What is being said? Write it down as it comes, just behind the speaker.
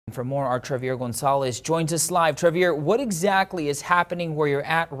For more, our Trevier Gonzalez joins us live. Trevier, what exactly is happening where you're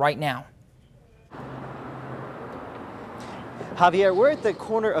at right now? Javier, we're at the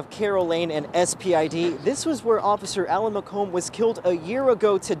corner of Carroll Lane and SPID. This was where Officer Alan McComb was killed a year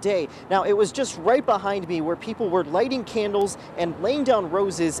ago today. Now, it was just right behind me where people were lighting candles and laying down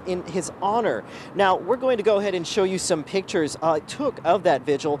roses in his honor. Now, we're going to go ahead and show you some pictures I took of that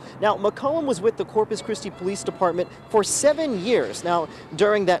vigil. Now, McComb was with the Corpus Christi Police Department for 7 years. Now,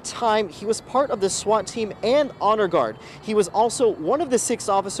 during that time, he was part of the SWAT team and honor guard. He was also one of the 6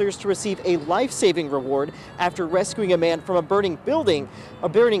 officers to receive a life-saving reward after rescuing a man from a burning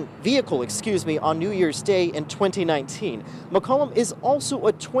vehicle, on New Year's Day in 2019. McCollum is also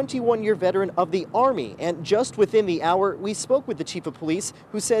a 21-year veteran of the Army, and just within the hour, we spoke with the Chief of Police,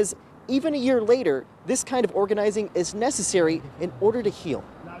 who says even a year later, this kind of organizing is necessary in order to heal.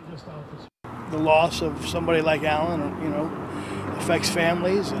 Not just officers. The loss of somebody like Alan, affects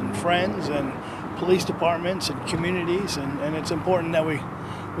families and friends and police departments and communities, and it's important that we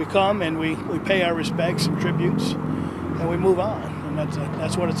come and we pay our respects and tributes. And we move on, and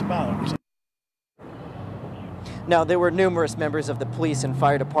that's what it's about. Now, there were numerous members of the police and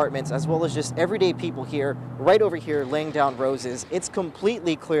fire departments, as well as just everyday people here, right over here, laying down roses. It's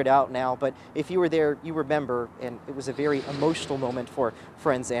completely cleared out now, but if you were there, you remember, and it was a very emotional moment for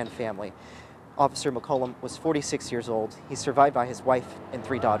friends and family. Officer McCollum was 46 years old. He's survived by his wife and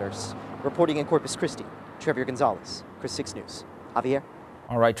 3 daughters. Reporting in Corpus Christi, Trevier Gonzalez, Chris 6 News. Javier.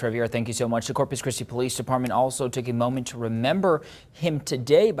 All right, Trevier, thank you so much. The Corpus Christi Police Department also took a moment to remember him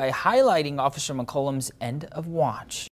today by highlighting Officer McCollum's end of watch.